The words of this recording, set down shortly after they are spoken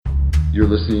You're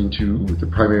listening to the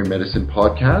Primary Medicine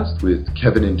Podcast with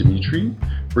Kevin and Dimitri,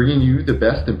 bringing you the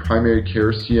best in primary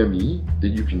care CME that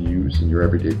you can use in your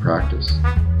everyday practice.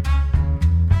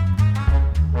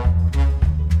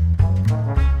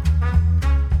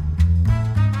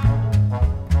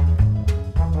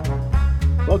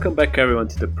 Welcome back, everyone,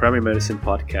 to the Primary Medicine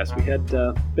Podcast. We had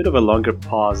a bit of a longer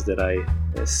pause than I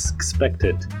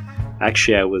expected.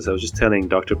 Actually, I was just telling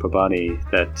Dr. Pabani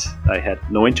that I had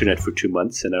no internet for 2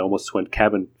 months and I almost went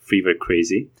cabin fever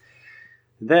crazy.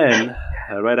 Then,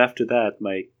 right after that,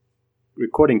 my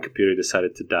recording computer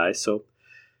decided to die. So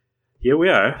here we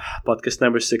are, podcast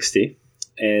number 60.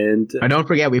 And don't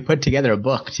forget, we put together a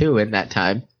book, too, in that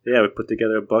time. Yeah, we put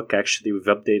together a book. Actually, we've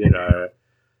updated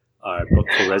our book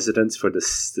for residents for the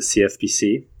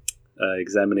CFPC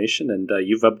examination, and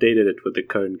you've updated it with the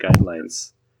current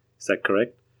guidelines. Is that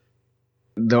correct?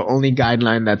 The only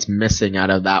guideline that's missing out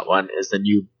of that one is the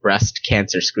new breast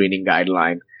cancer screening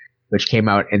guideline, which came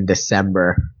out in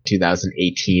December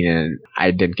 2018, and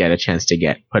I didn't get a chance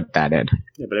to put that in.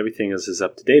 Yeah, but everything else is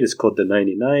up to date. It's called the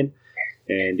 99,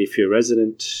 and if you're a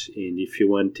resident and if you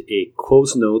want a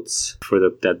close notes for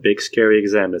that big scary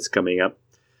exam that's coming up,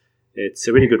 it's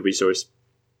a really good resource.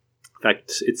 In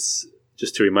fact, it's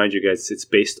just to remind you guys, it's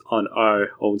based on our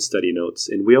own study notes,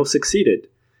 and we all succeeded.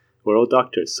 We're all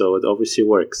doctors, so it obviously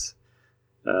works.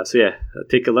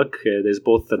 Take a look. There's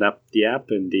both the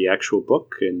app and the actual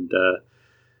book, and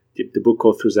the book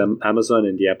goes through Amazon,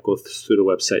 and the app goes through the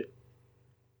website.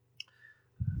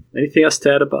 Anything else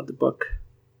to add about the book?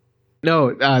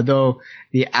 No, though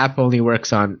the app only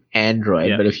works on Android,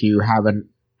 yeah. But if you have an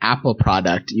Apple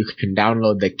product, you can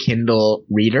download the Kindle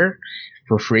Reader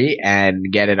for free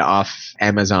and get it off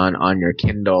Amazon on your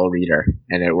Kindle Reader,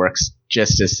 and it works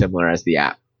just as similar as the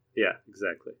app. Yeah,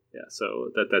 exactly. Yeah,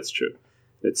 so that's true.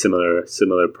 It's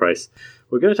similar price.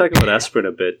 We're going to talk about aspirin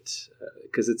a bit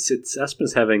because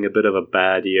aspirin's having a bit of a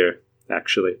bad year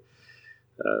actually,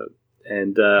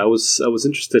 and I was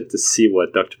interested to see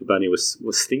what Dr. Pabani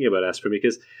was thinking about aspirin,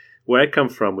 because where I come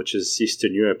from, which is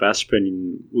Eastern Europe,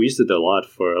 aspirin, we used it a lot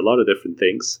for a lot of different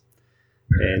things.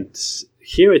 And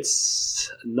here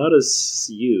it's not as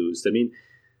used. I mean,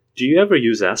 do you ever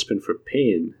use aspirin for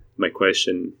pain? My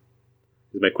question,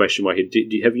 Wahid. Do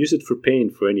you have used it for pain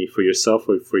for yourself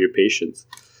or for your patients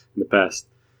in the past?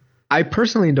 I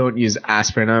personally don't use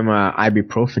aspirin. I'm a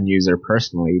ibuprofen user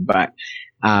personally, but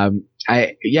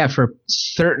for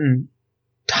certain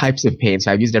types of pain.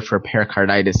 So I've used it for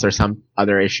pericarditis or some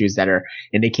other issues that are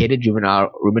indicated,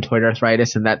 juvenile rheumatoid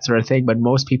arthritis and that sort of thing. But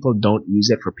most people don't use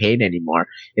it for pain anymore.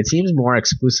 It seems more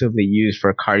exclusively used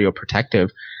for cardioprotective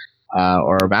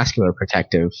or vascular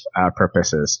protective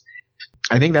purposes.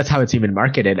 I think that's how it's even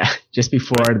marketed. Just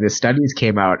before the studies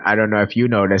came out, I don't know if you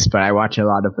noticed, but I watch a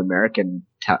lot of American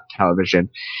television,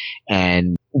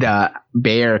 and the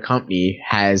Bayer company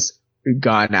has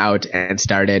gone out and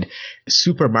started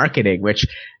super marketing, which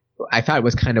I thought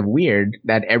was kind of weird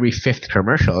that every fifth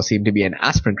commercial seemed to be an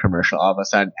aspirin commercial all of a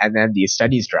sudden, and then these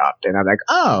studies dropped, and I'm like,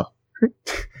 oh,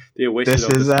 this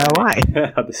is why.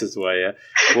 This is why, yeah.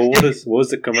 Well, what was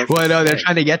the commercial? Well, no, they're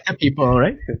trying to get to people,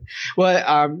 right?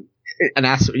 Well,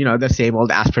 the same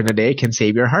old aspirin a day can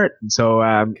save your heart. And so,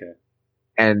 okay.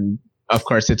 And of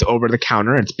course it's over the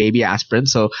counter. It's baby aspirin.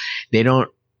 So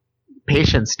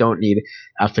patients don't need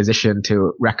a physician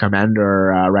to recommend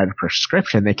or write a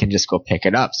prescription. They can just go pick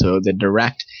it up. So the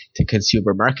direct to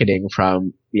consumer marketing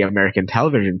from the American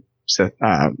television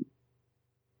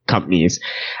companies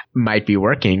might be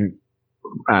working,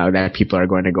 that people are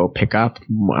going to go pick up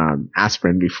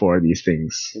aspirin before these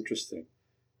things. Interesting.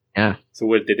 Yeah. So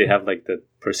did they have like the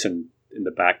person in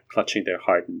the back clutching their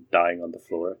heart and dying on the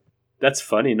floor? That's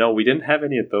funny. No, we didn't have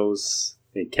any of those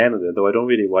in Canada, though I don't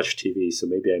really watch TV, so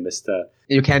maybe I missed that.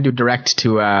 You can't do direct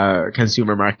to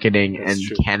consumer marketing in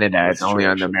Canada. That's it's only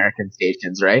on the American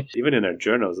stations, right? Even in our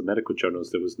journals, the medical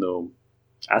journals, there was no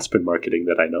aspirin marketing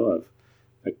that I know of.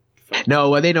 No,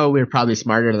 well, they know we're probably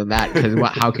smarter than that, because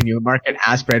how can you market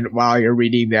aspirin while you're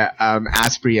reading the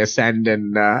Aspri, Ascend,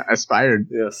 and Aspired?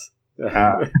 Yes.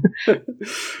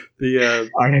 The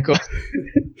article.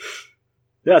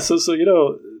 Yeah, so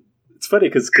it's funny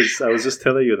because I was just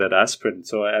telling you that aspirin.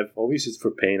 So I've always used it for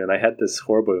pain, and I had this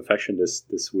horrible infection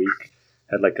this week.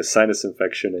 I had like a sinus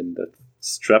infection and a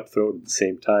strep throat at the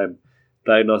same time,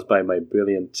 diagnosed by my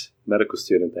brilliant medical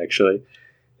student actually,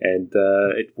 and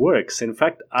it works. In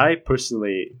fact, I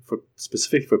personally,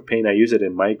 specific for pain, I use it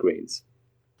in migraines.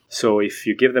 So if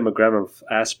you give them a gram of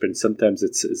aspirin, sometimes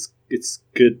it's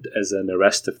good as an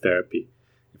arrestive therapy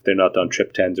if they're not on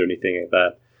triptans or anything like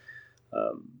that.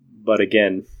 But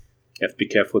again, you have to be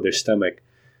careful with their stomach.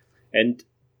 And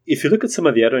if you look at some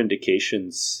of the other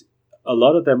indications, a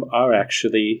lot of them are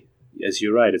actually, as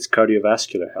you're right, it's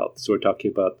cardiovascular health. So we're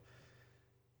talking about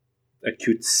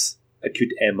acute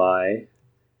MI.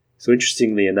 So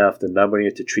interestingly enough, the number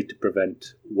needed to treat to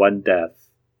prevent one death.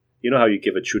 You know how you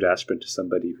give a chewed aspirin to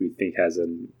somebody who you think has a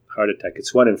heart attack?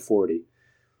 It's 1 in 40.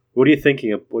 What do you think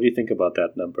about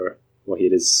that number?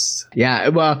 Wahid is. Yeah,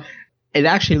 well, it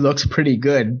actually looks pretty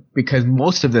good because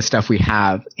most of the stuff we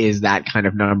have is that kind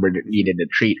of number needed to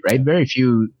treat, right? Very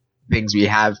few things we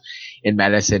have in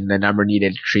medicine, the number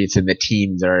needed to treat in the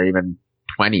teens or even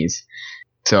 20s.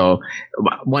 So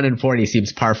 1 in 40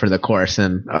 seems par for the course,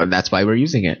 and that's why we're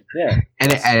using it. Yeah.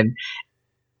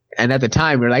 And at the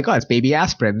time, we were like, oh, it's baby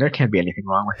aspirin. There can't be anything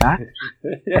wrong with that.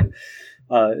 Yeah.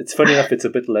 It's funny enough, it's a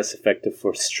bit less effective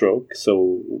for stroke.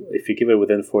 So if you give it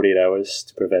within 48 hours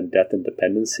to prevent death and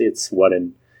dependency, it's 1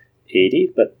 in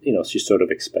 80. But, so you sort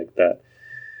of expect that.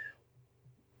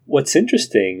 What's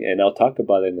interesting, and I'll talk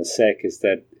about it in a sec, is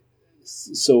that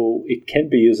so it can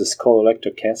be used as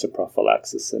colorectal cancer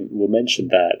prophylaxis, and we'll mention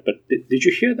that. But did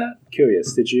you hear that?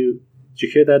 Curious. Did you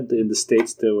hear that in the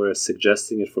States they were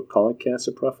suggesting it for colon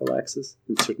cancer prophylaxis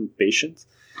in certain patients?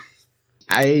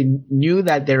 I knew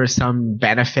that there was some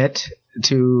benefit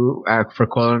to for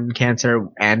colon cancer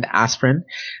and aspirin,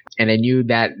 and I knew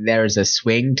that there's a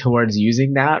swing towards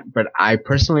using that, but I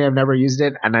personally have never used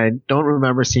it, and I don't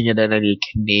remember seeing it in any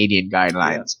Canadian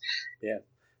guidelines. Yeah.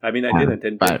 I mean, I didn't,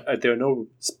 and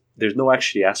there's no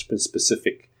actually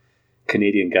aspirin-specific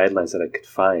Canadian guidelines that I could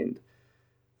find.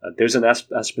 There's an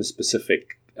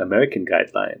aspirin-specific American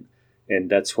guideline,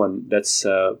 and that's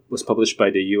was published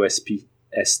by the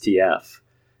USPSTF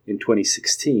in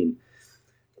 2016,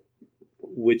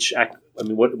 which,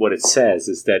 what it says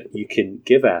is that you can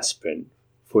give aspirin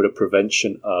for the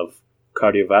prevention of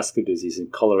cardiovascular disease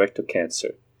and colorectal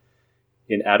cancer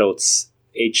in adults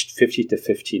aged 50 to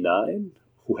 59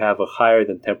 who have a higher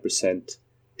than 10%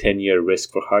 10-year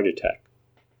risk for heart attack.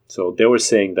 So they were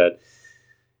saying that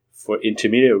for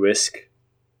intermediate risk,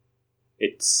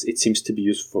 it seems to be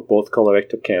used for both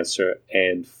colorectal cancer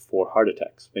and for heart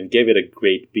attacks, and gave it a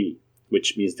grade B,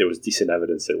 which means there was decent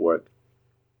evidence it worked.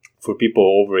 For people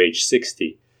over age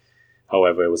 60,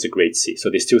 however, it was a grade C, so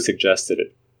they still suggested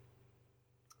it.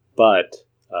 But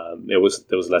there was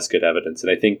less good evidence,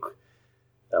 and I think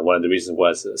one of the reasons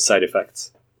was side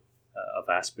effects of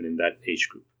aspirin in that age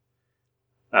group.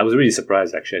 I was really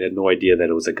surprised, actually. I had no idea that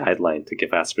it was a guideline to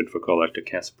give aspirin for colorectal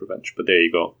cancer prevention, but there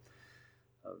you go.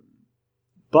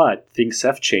 But things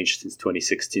have changed since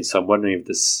 2016, so I'm wondering if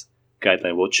this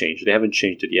guideline will change. They haven't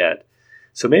changed it yet.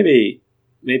 So maybe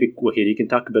Wahid, you can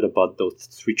talk a bit about those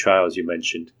 3 trials you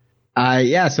mentioned.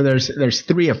 So there's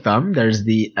 3 of them. There's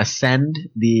the Ascend,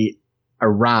 the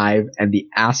Arrive, and the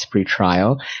Asprey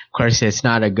trial. Of course, it's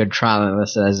not a good trial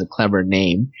unless it has a clever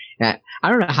name. I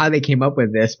don't know how they came up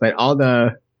with this, but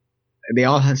they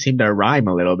all seem to rhyme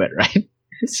a little bit, right?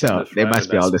 So they must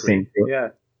be all the same. Yeah,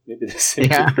 maybe the same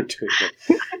thing we're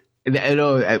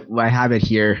doing. I have it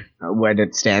here, what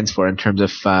it stands for in terms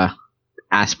of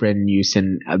aspirin use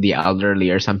in the elderly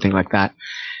or something like that.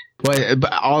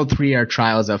 But all 3 are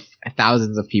trials of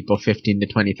thousands of people, 15 to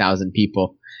 20,000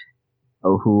 people,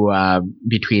 who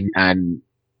between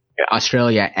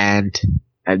Australia and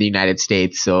the United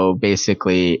States, so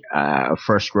basically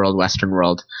first world, Western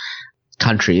world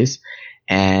countries,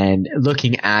 and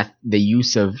looking at the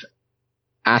use of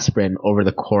aspirin over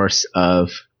the course of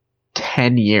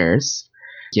 10 years,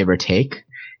 give or take,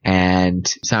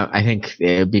 and so I think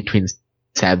between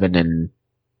 7 and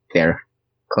their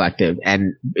collective,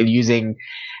 and using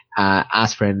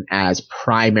aspirin as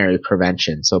primary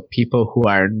prevention. So people who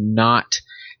are not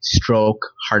stroke,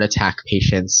 heart attack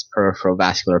patients, peripheral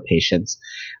vascular patients,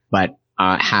 but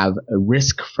have a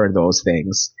risk for those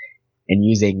things, and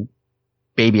using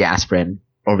baby aspirin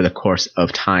over the course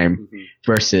of time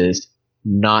versus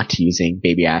not using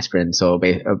baby aspirin. So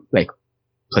like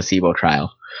placebo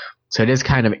trial. So it is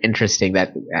kind of interesting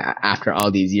that after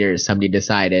all these years, somebody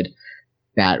decided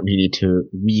that we need to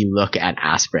relook at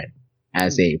aspirin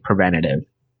as a preventative.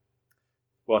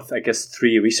 Well, I guess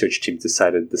 3 research teams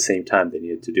decided at the same time they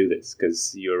needed to do this,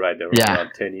 because you're right, they were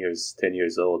around 10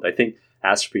 years old. I think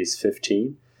Asprey is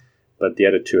 15, but the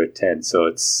other 2 are 10, so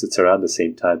it's around the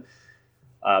same time.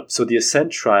 So the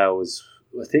Ascent trial was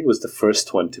the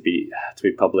first one to be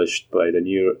published by the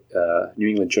New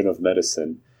England Journal of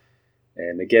Medicine.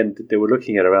 And again, they were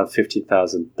looking at around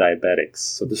 15,000 diabetics.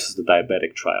 So this is the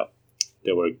diabetic trial.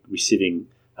 They were receiving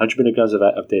 100 milligrams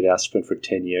of daily aspirin for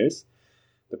 10 years.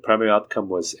 The primary outcome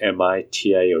was MI,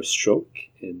 TIA, or stroke,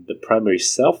 and the primary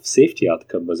safety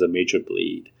outcome was a major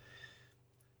bleed.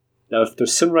 Now, to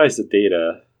summarize the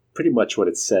data, pretty much what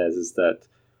it says is that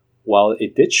while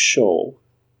it did show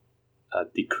a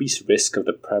decreased risk of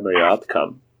the primary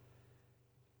outcome,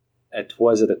 it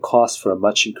was at a cost for a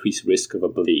much increased risk of a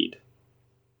bleed.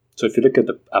 So if you look at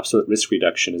the absolute risk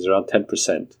reduction is around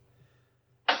 10%,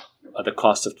 at the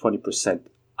cost of 20%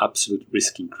 absolute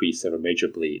risk increase of a major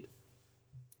bleed.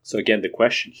 So again, the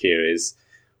question here is,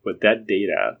 with that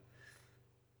data,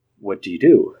 what do you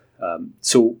do?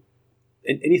 So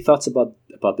any thoughts about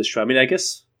this trial? I mean, I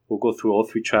guess we'll go through all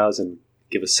 3 trials and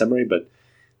give a summary, but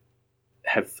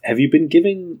have you been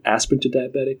giving aspirin to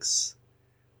diabetics?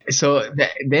 So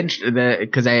then,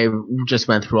 because I just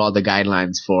went through all the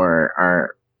guidelines for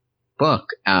our book,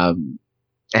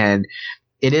 and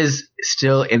it is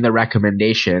still in the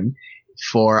recommendation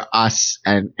for us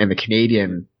and the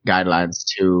Canadian guidelines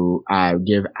to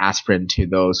give aspirin to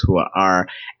those who are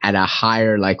at a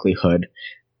higher likelihood.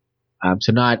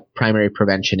 So not primary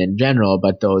prevention in general,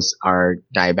 but those are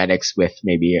diabetics with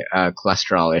maybe a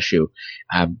cholesterol issue,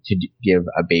 to give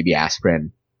a baby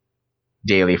aspirin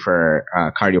daily for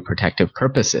cardioprotective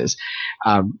purposes.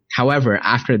 However,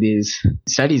 after these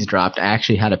studies dropped, I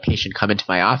actually had a patient come into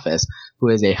my office who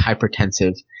is a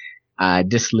hypertensive,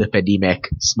 dyslipidemic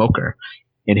smoker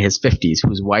in his 50s,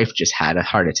 whose wife just had a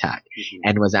heart attack,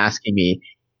 and was asking me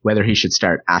whether he should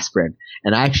start aspirin.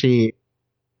 And I actually,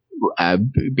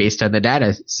 based on the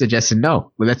data, suggested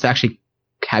no. Well, let's actually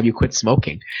have you quit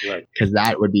smoking, because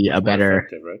that would be a better,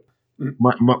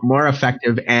 more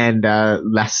effective and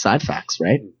less side effects,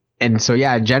 right? And so,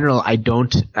 yeah, in general, I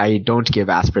don't give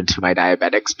aspirin to my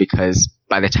diabetics, because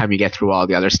by the time you get through all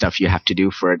the other stuff you have to do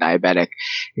for a diabetic,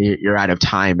 you're out of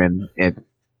time, and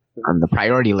on the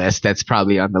priority list, that's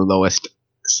probably on the lowest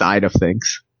side of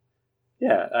things.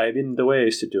 Yeah, I mean, the way I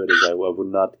used to do it is I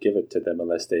would not give it to them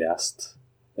unless they asked.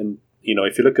 And,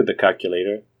 if you look at the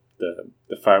calculator,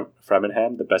 the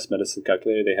Framingham, the best medicine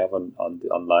calculator they have on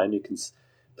online, you can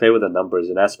play with the numbers,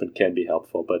 and aspirin can be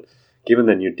helpful. But given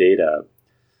the new data,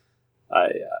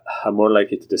 I'm more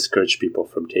likely to discourage people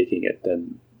from taking it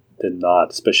than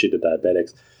not, especially the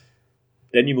diabetics.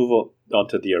 Then you move on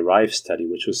to the ARRIVE study,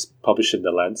 which was published in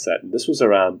The Lancet. And this was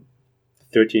around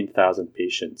 13,000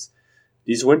 patients.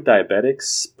 These weren't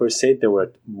diabetics per se. They were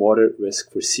at moderate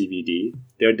risk for CVD.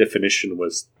 Their definition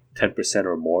was 10%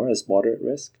 or more as moderate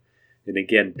risk. And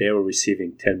again, they were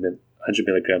receiving 100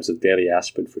 milligrams of daily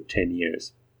aspirin for 10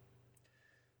 years.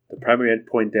 The primary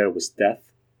endpoint there was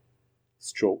death,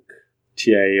 stroke,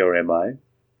 TIA or MI.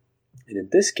 And in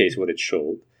this case, what it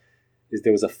showed is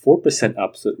there was a 4%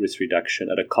 absolute risk reduction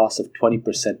at a cost of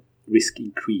 20% risk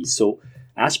increase. So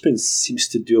aspirin seems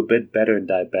to do a bit better in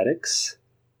diabetics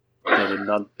than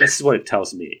in this is what it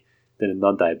tells me, than in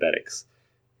non-diabetics.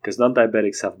 Because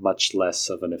non-diabetics have much less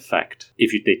of an effect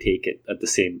if they take it at the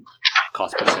same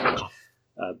cost percentage.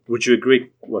 Would you agree,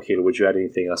 Wahid? Would you add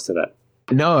anything else to that?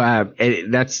 No,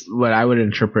 that's what I would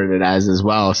interpret it as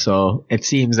well. So it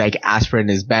seems like aspirin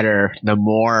is better the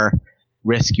more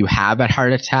risk you have at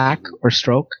heart attack or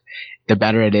stroke, the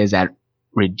better it is at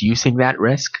reducing that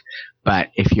risk. But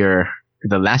if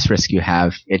the less risk you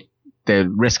have,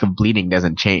 the risk of bleeding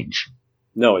doesn't change.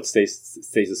 No, it stays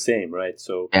the same, right?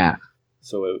 So yeah.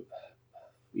 So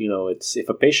it's if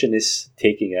a patient is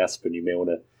taking aspirin, you may want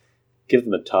to give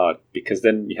them a talk, because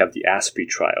then you have the ASPRI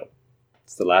trial.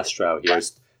 It's the last trial here.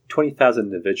 It's 20,000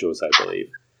 individuals, I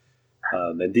believe,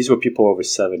 and these were people over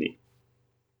 70,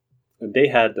 and they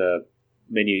had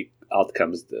many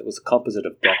outcomes. It was a composite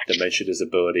of death, dementia,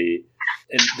 disability.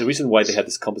 And the reason why they had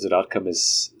this composite outcome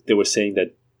is they were saying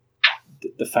that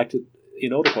the fact that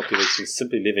in older populations,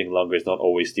 simply living longer is not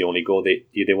always the only goal. They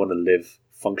want to live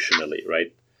functionally,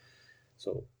 right?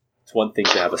 So it's one thing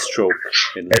to have a stroke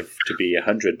and live to be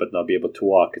 100 but not be able to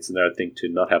walk. It's another thing to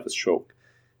not have a stroke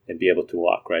and be able to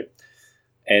walk, right?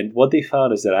 And what they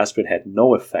found is that aspirin had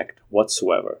no effect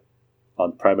whatsoever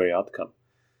on primary outcome.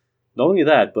 Not only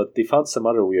that, but they found some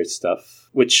other weird stuff,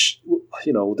 which,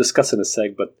 we'll discuss in a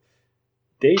sec, but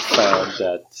they found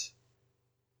that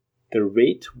the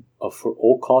rate for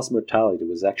all-cause mortality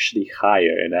was actually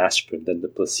higher in aspirin than the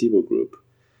placebo group,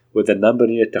 with a number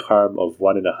near to harm of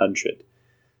 1 in 100.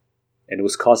 And it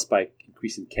was caused by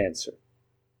increase in cancer.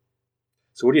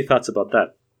 So what are your thoughts about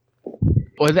that?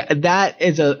 Well, that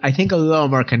is, I think, a little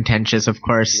more contentious, of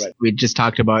course. Right. We just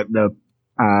talked about the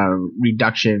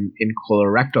reduction in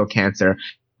colorectal cancer,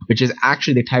 which is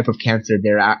actually the type of cancer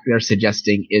they're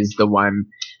suggesting is the one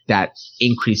that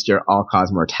increased your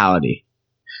all-cause mortality.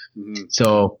 Mm-hmm.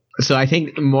 So I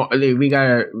think we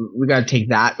gotta take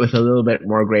that with a little bit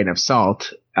more grain of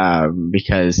salt,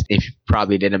 because if you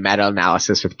probably did a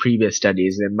meta-analysis with previous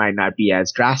studies, it might not be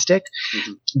as drastic.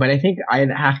 Mm-hmm. But I think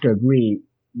I'd have to agree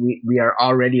we are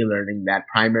already learning that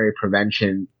primary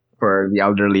prevention for the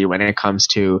elderly when it comes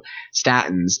to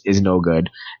statins is no good.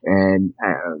 And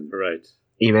Right.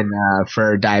 even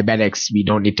for diabetics, we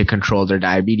don't need to control their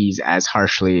diabetes as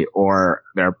harshly or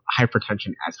their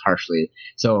hypertension as harshly.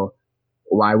 So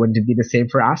why wouldn't it be the same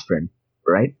for aspirin,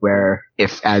 right? Where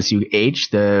if as you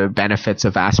age, the benefits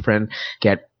of aspirin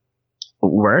get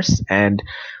worse, and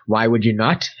why would you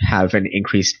not have an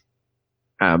increased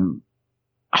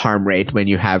harm rate when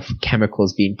you have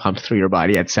chemicals being pumped through your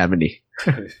body at 70?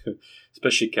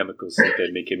 Especially chemicals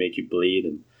that make you bleed,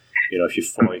 and if you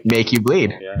fall, make you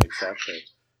bleed. Yeah, exactly.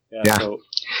 Yeah. So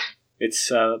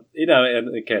it's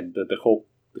and again the whole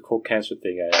cancer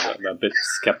thing, I'm a bit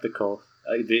skeptical.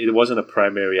 It wasn't a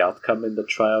primary outcome in the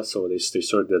trial, so they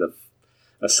sort of did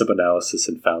a sub-analysis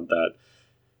and found that.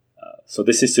 So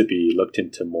this is to be looked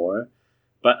into more.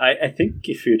 But I think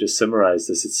if you were to summarize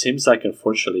this, it seems like,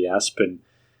 unfortunately, aspirin,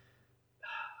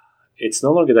 it's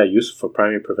no longer that useful for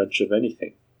primary prevention of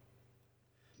anything.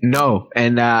 No,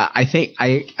 and I think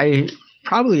I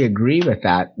probably agree with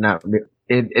that. Now,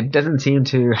 it doesn't seem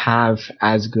to have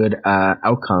as good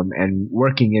outcome, and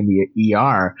working in the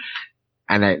ER,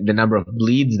 and the number of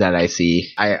bleeds that I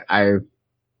see, I'm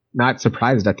not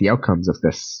surprised at the outcomes of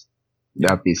these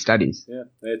studies. Yeah,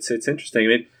 it's interesting. I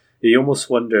mean, you almost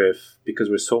wonder if, because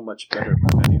we're so much better at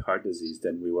preventing heart disease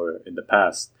than we were in the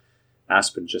past,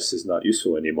 aspirin just is not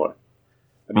useful anymore.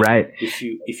 I mean, right. If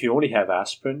you only have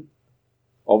aspirin,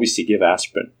 obviously give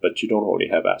aspirin, but you don't only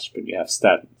have aspirin. You have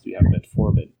statins, you have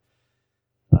metformin,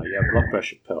 you have blood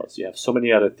pressure pills, you have so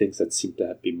many other things that seem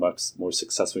to be much more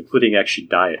successful, including actually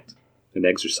diet and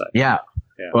exercise. Yeah.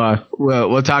 Well,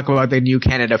 we'll talk about the new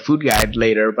Canada Food Guide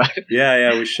later, but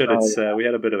yeah, we should. It's we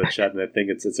had a bit of a chat, and I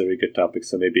think it's a very good topic.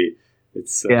 So maybe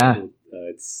it's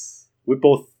we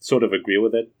both sort of agree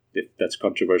with it. If that's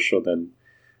controversial, then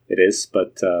it is.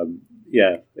 But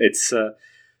it's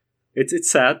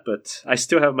sad. But I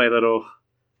still have my little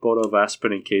bottle of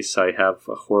aspirin in case I have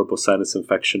a horrible sinus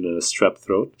infection and a strep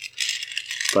throat.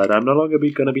 But I'm no longer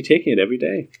going to be taking it every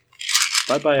day.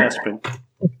 Bye, aspirin.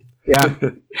 Yeah,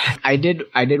 I did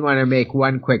want to make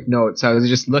one quick note. So I was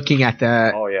just looking at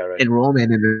the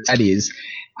enrollment in the studies.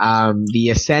 The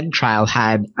Ascend trial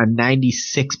had a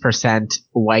 96%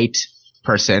 white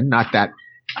person. Not that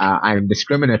I'm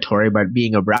discriminatory, but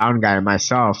being a brown guy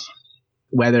myself,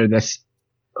 whether this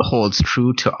holds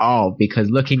true to all,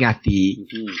 because looking at the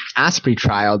Asprey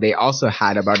trial, they also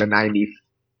had about a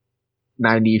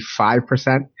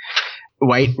 95%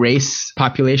 white race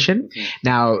population. Mm-hmm.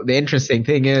 Now, the interesting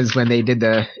thing is when they did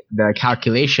the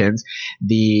calculations,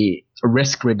 the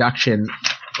risk reduction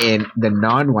in the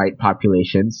non-white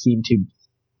population seemed to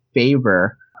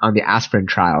favor on the aspirin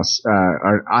trials,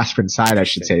 or aspirin side, I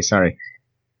should say, sorry.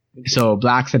 So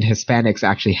blacks and Hispanics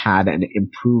actually had an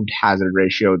improved hazard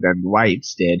ratio than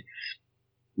whites did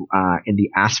in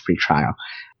the Asprey trial.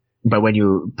 But when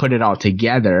you put it all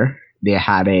together, they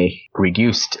had a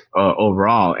reduced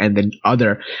overall. And then I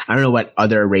don't know what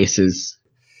other races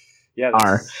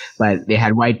are, but they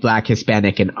had white, black,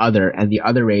 Hispanic, and other. And the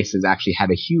other races actually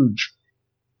had a huge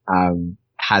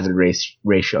hazard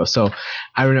ratio. So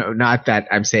I don't know, not that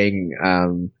I'm saying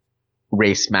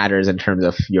race matters in terms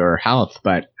of your health,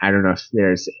 but I don't know if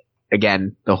there's,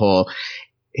 again, the whole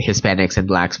Hispanics and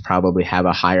blacks probably have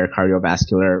a higher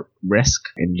cardiovascular risk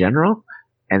in general,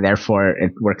 and therefore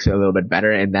it works a little bit better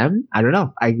in them. I don't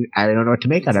know. I don't know what to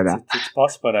make out of that. It's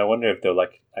possible, and I wonder if they'll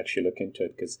actually look into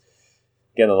it, because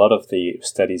again, a lot of the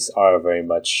studies are very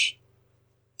much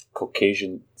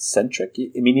Caucasian centric.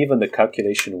 I mean, even the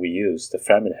calculation we use, the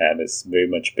Framingham, is very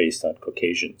much based on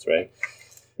Caucasians, right?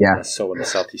 Yeah. So in the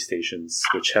Southeast Asians,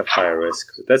 which have higher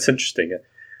risk. That's interesting,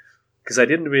 because I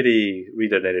didn't really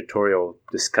read an editorial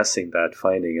discussing that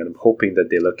finding, and I'm hoping that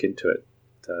they look into it,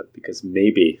 because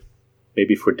maybe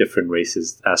for different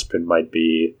races, aspirin might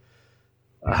be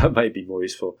more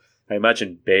useful. I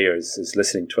imagine Bayers is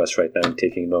listening to us right now and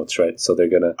taking notes, right? So they're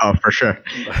gonna for sure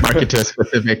market to a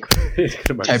specific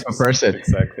type of person.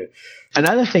 Exactly.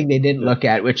 Another thing they didn't look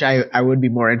at, which I would be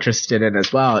more interested in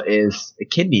as well, is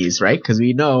kidneys, right? Because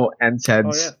we know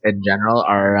NSAIDs in general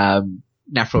are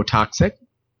nephrotoxic,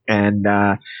 and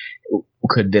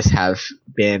could this have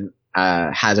been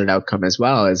a hazard outcome as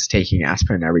well as taking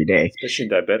aspirin every day? Especially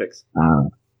in diabetics.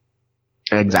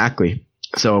 Exactly.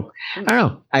 So I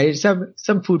don't know.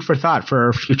 Some food for thought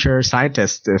for future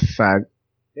scientists,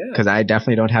 because I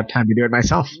definitely don't have time to do it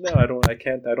myself. No, I don't. I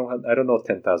can't. I don't know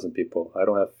 10,000 people. I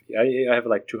have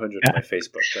like 200 on my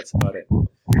Facebook. That's about it.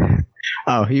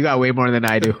 Oh, you got way more than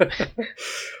I do.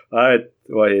 All right.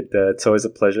 Well, it's always a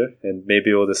pleasure, and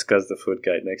maybe we'll discuss the food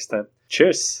guide next time.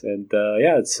 Cheers. And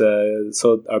it's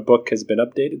so our book has been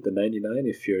updated, the 99.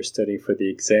 If you're studying for the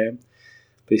exam,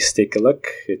 please take a look.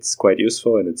 It's quite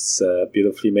useful, and it's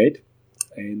beautifully made.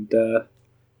 And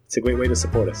it's a great way to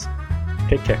support us.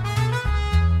 Take care.